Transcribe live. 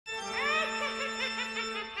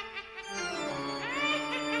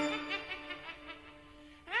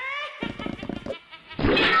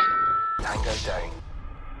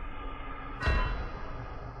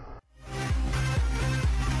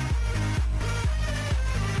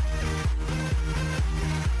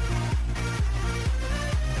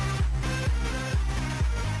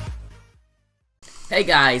Hey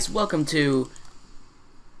guys, welcome to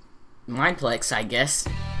MINEPLEX, I guess.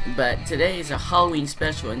 But today is a Halloween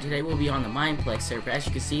special, and today we'll be on the MINEPLEX server. As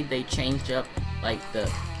you can see, they changed up like the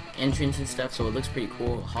entrance and stuff, so it looks pretty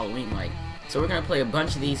cool, Halloween-like. So we're gonna play a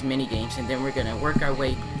bunch of these mini games, and then we're gonna work our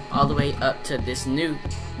way all the way up to this new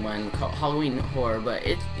one called Halloween Horror. But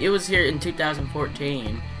it was here in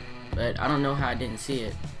 2014, but I don't know how I didn't see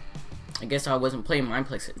it. I guess I wasn't playing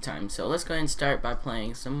MINEPLEX at the time. So let's go ahead and start by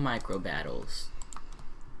playing some micro battles.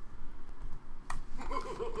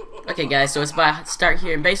 Okay guys, so it's by start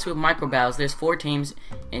here, and basically with micro battles, there's 4 teams,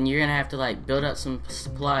 and you're gonna have to like build up some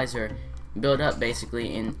supplies or build up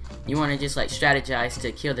basically, and you want to just like strategize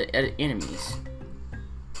to kill the enemies.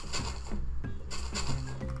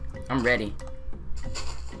 I'm ready.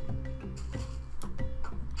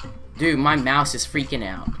 Dude, my mouse is freaking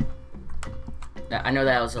out. I know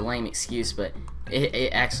that was a lame excuse, but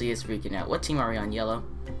it actually is freaking out. What team are we on? Yellow?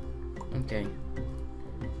 Okay.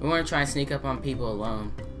 We want to try and sneak up on people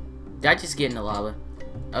alone. Did I just get in the lava?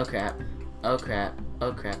 Oh crap. Oh crap.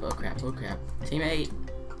 Oh crap. Oh crap. Oh crap. Teammate.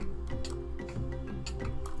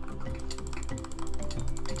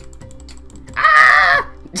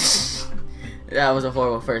 Ah! That was a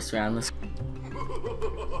horrible first round.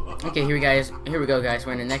 Okay, here we go guys.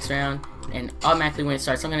 We're in the next round, and automatically when it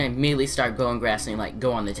starts, I'm gonna immediately start going grass and like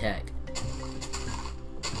go on the attack.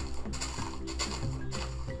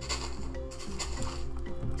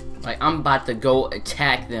 Like, I'm about to go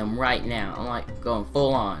attack them right now. I'm like going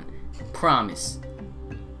full on. Promise.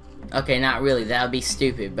 Okay, not really. That would be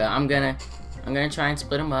stupid, but I'm gonna try and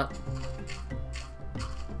split them up.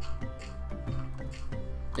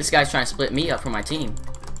 This guy's trying to split me up from my team.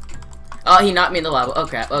 Oh, he knocked me in the lava. Oh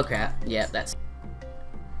crap, oh crap. Yeah, that's...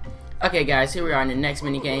 Okay guys, here we are in the next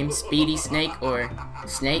mini game. Speedy Snake, or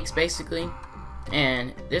snakes basically.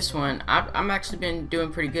 And this one, I'm actually been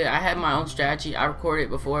doing pretty good. I had my own strategy. I recorded it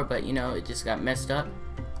before, but you know, it just got messed up.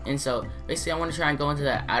 And so basically I want to try and go into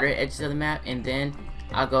the outer edges of the map, and then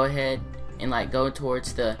I'll go ahead and like go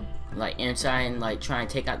towards the like inside and like try and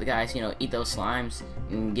take out the guys, you know, eat those slimes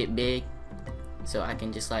and get big, so I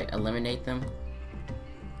can just like eliminate them.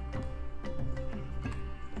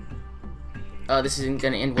 Oh, this isn't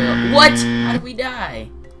gonna end well. What? How did we die?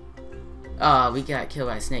 Oh, we got killed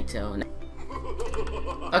by a snake tail.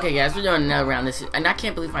 Okay guys, we're doing another round. And I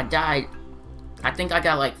can't believe I died. I think I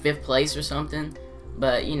got like 5th place or something.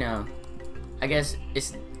 But you know, I guess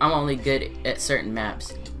I'm only good at certain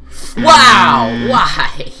maps. Wow!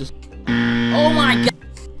 Why? Oh my god!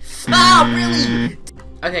 Oh really?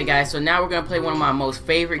 Okay guys, so now we're gonna play one of my most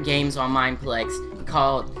favorite games on MINEPLEX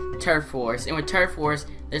called Turf Wars. And with Turf Wars,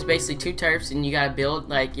 there's basically 2 turfs, and you gotta build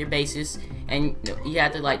like your bases, and you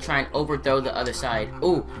have to like try and overthrow the other side.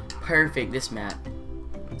 Ooh, perfect, this map.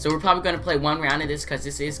 So we're probably gonna play 1 round of this because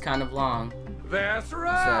this is kind of long. That's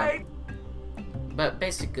right. So, but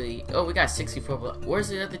basically, oh, we got 64. Where's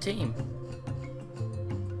the other team?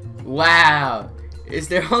 Wow, is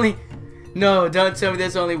there only? No, don't tell me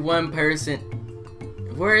there's only 1 person.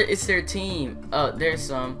 Where is their team? Oh, there's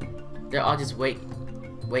some. They're all just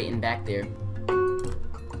waiting back there.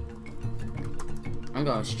 I'm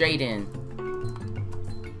going straight in.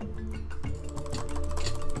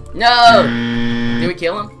 No! Did we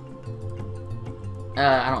kill him?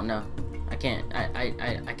 I don't know. I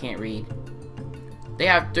can't read. They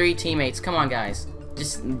have 3 teammates. Come on, guys.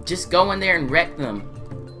 Just go in there and wreck them.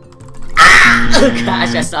 Ah! Oh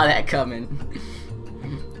gosh, I saw that coming.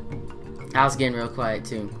 I was getting real quiet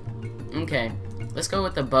too. Okay, let's go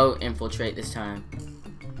with the boat infiltrate this time.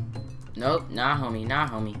 Nope, nah homie, nah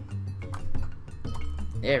homie.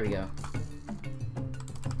 There we go.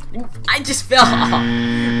 I just fell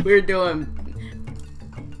off. We're doing...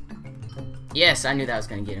 Yes, I knew that was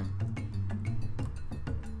gonna get him.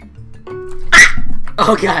 Ah!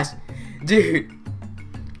 Oh gosh. Dude.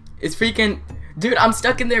 It's freaking... Dude, I'm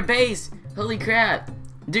stuck in their base. Holy crap.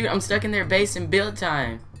 Dude, I'm stuck in their base in build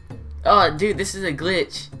time. Oh, dude, this is a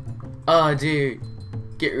glitch. Oh, dude.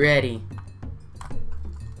 Get ready.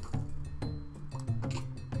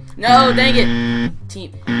 No, dang it.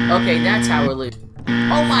 Team. Okay, that's how we're losing.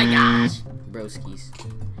 Oh my gosh. Broskies.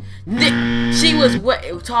 She was what?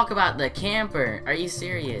 Talk about the camper. Are you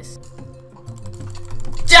serious?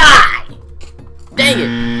 Die! Dang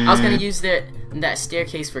it. I was gonna use that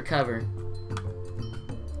staircase for cover.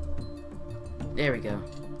 There we go.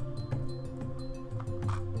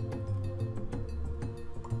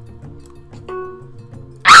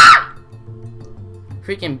 Ah!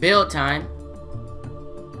 Freaking build time.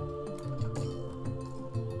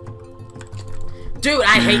 Dude,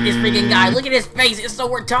 I hate this freaking guy. Look at his face. It's so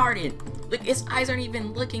retarded. Look, his eyes aren't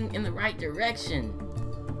even looking in the right direction.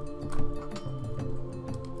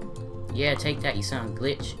 Yeah, take that, you son of a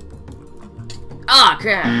glitch. Ah,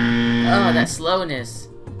 crap! Oh, that slowness.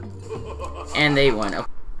 And they won.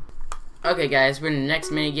 Okay, guys, we're in the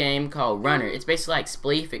next mini game called Runner. It's basically like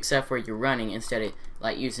Spleef, except for you're running instead of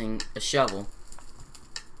like using a shovel.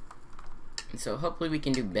 And so hopefully we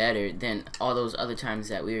can do better than all those other times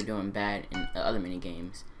that we were doing bad in the other mini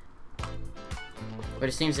games. But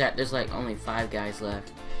it seems that there's like only 5 guys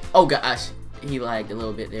left. Oh gosh, he lagged a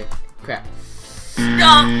little bit there. Crap.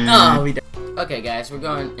 No! Oh, we died. Okay, guys, we're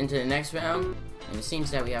going into the next round, and it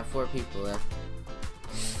seems that we have 4 people left.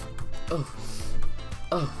 Oh,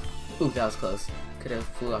 oh, ooh, that was close. Could have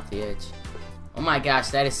flew off the edge. Oh my gosh,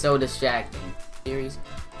 that is so distracting. Series,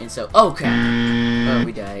 and so, oh crap! Oh,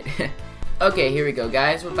 we died. Okay, here we go,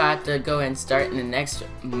 guys. We're about to go ahead and start in the next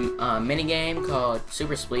mini game called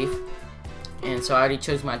Super Spleef. And so I already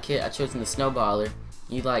chose my kit. I chosen the snowballer.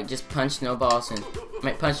 You like just punch snowballs and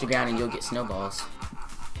punch the ground and you'll get snowballs.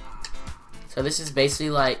 So this is basically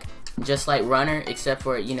like just like Runner, except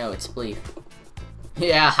for, you know, it's Spleef.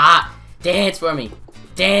 Yeah, hot. Dance for me.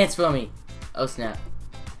 Dance for me. Oh snap.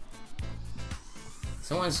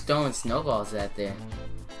 Someone's throwing snowballs out there.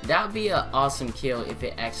 That would be an awesome kill if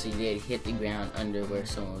it actually did hit the ground under where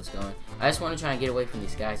someone was going. I just want to try and get away from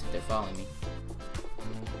these guys if they're following me.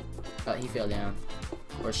 Oh, he fell down.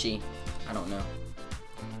 Or she. I don't know.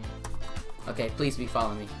 Okay, please be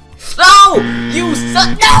following me. No! You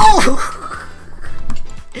suck! No!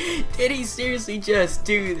 Did he seriously just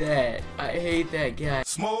do that? I hate that guy.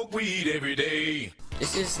 Smoke weed every day.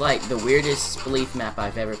 This is like the weirdest Spleef map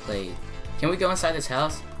I've ever played. Can we go inside this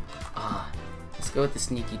house? Ah, let's go with the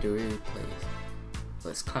sneaky Darude, please.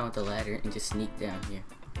 Let's climb up the ladder and just sneak down here.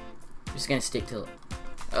 I'm just gonna stick to.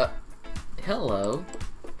 Hello.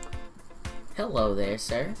 Hello there,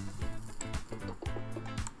 sir.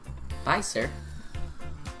 Bye, sir.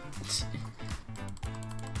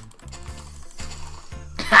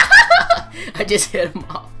 I just hit him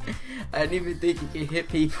off. I didn't even think he could hit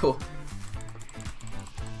people.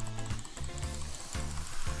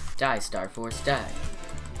 Die, Star Force, die.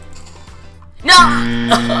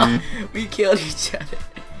 No! We killed each other.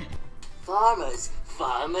 Farmers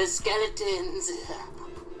skeletons.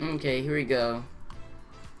 Okay, here we go.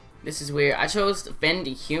 This is weird. I chose the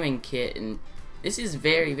Fendi Human kit, and this is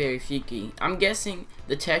very, very freaky. I'm guessing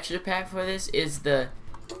the texture pack for this is the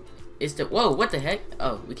whoa, what the heck?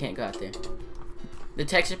 Oh, we can't go out there. The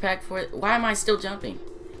texture pack for it. Why am I still jumping?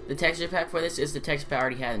 The texture pack for this is the texture pack I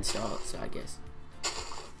already had installed, so I guess.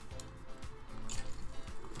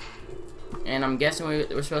 And I'm guessing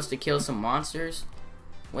we're supposed to kill some monsters.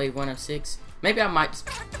 Wave 1 of 6. Maybe I might just...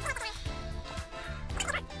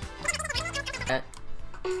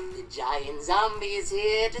 The giant zombie is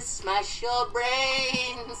here to smash your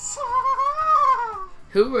brains.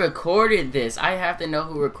 Who recorded this? I have to know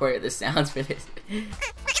who recorded the sounds for this.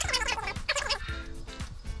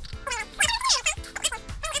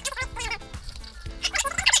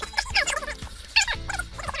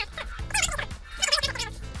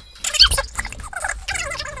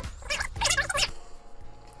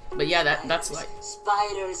 But yeah, that's like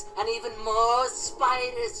spiders and even more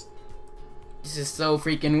spiders. This is so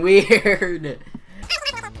freaking weird.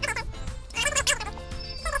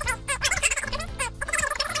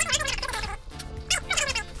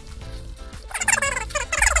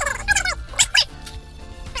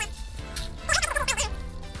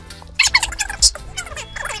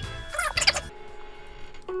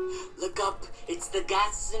 Look up, it's the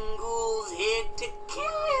gas and ghouls here to kill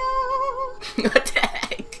you. What the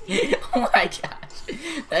heck? Oh my gosh,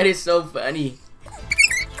 that is so funny.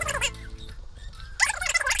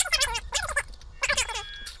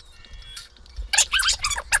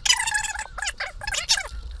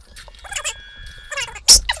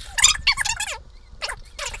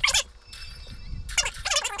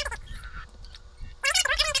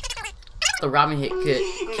 The Robin Hood kit.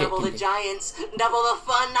 Double the giants, double the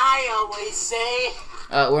fun, I always say.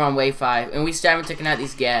 We're on wave 5, and we still haven't taken out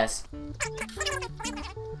these gas.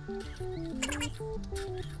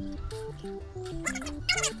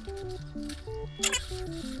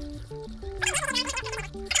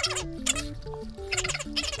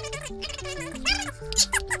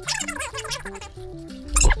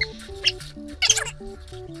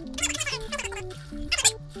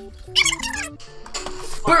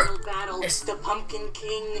 Battle, the Pumpkin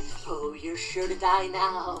King. Oh, you're sure to die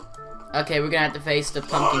now. Okay, we're gonna have to face the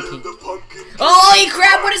Pumpkin King. Holy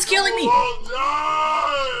crap! What is killing me?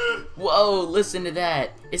 Whoa! Listen to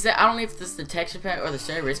that. Is that? I don't know if this is the texture pack or the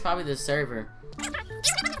server. It's probably the server.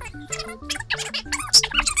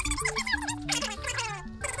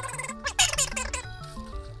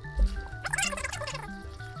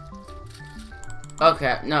 Oh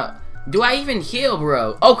crap, no. Do I even heal,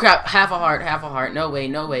 bro? Oh crap, half a heart, half a heart. No way,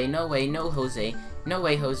 no way, no way, no Jose. No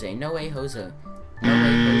way, Jose. No way, Jose. No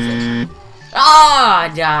way, Jose. Ah, I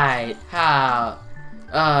died. How?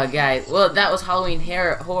 Guys. Well, that was Halloween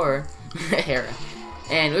horror.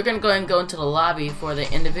 And we're gonna go ahead and go into the lobby for the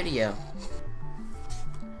end of the video.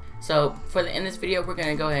 So, for the end of this video, we're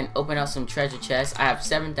gonna go ahead and open up some treasure chests. I have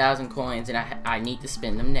 7,000 coins, and I need to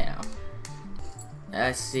spend them now.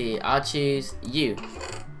 Let's see. I'll choose you.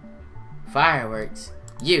 Fireworks.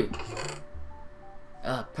 You.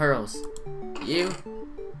 Pearls. You.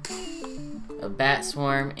 A bat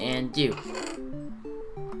swarm, and you.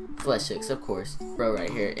 Flesh hooks, of course. Bro, right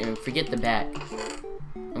here. And forget the bat.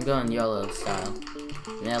 I'm going YOLO style.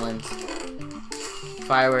 Melons.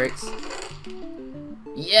 Fireworks.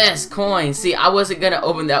 Yes, coins. See, I wasn't gonna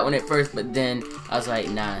open that one at first, but then I was like,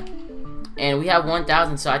 nah. And we have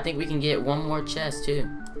 1,000, so I think we can get one more chest too.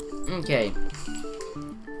 Okay.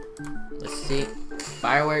 Let's see.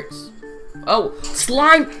 Fireworks. Oh,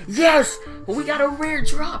 slime! Yes! We got a rare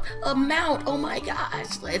drop! A mount! Oh my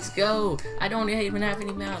gosh! Let's go! I don't even have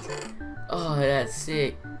any mounts. Oh, that's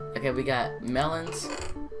sick. Okay, we got melons,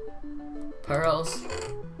 pearls,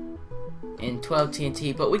 and 12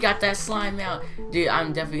 TNT. But we got that slime mount. Dude,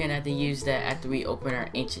 I'm definitely gonna have to use that after we open our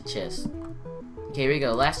ancient chest. Okay, here we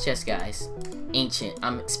go. Last chest, guys. Ancient.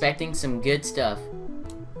 I'm expecting some good stuff.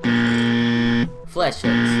 Flesh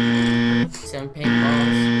hooks. 7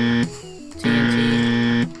 paintballs.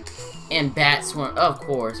 TNT. And bat swarm. Of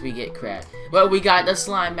course, we get crap. But we got the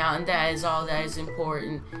slime mountain. That is all that is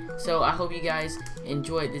important. So, I hope you guys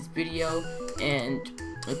enjoyed this video. And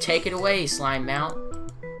take it away, slime mount.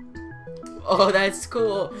 Oh, that's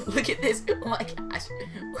cool. Look at this. Oh my gosh.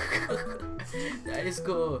 That is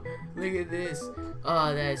cool. Look at this.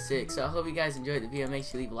 Oh, that is sick. So I hope you guys enjoyed the video. Make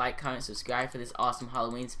sure you leave a like, comment, subscribe for this awesome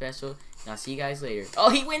Halloween special. And I'll see you guys later. Oh,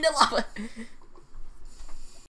 he went to lava.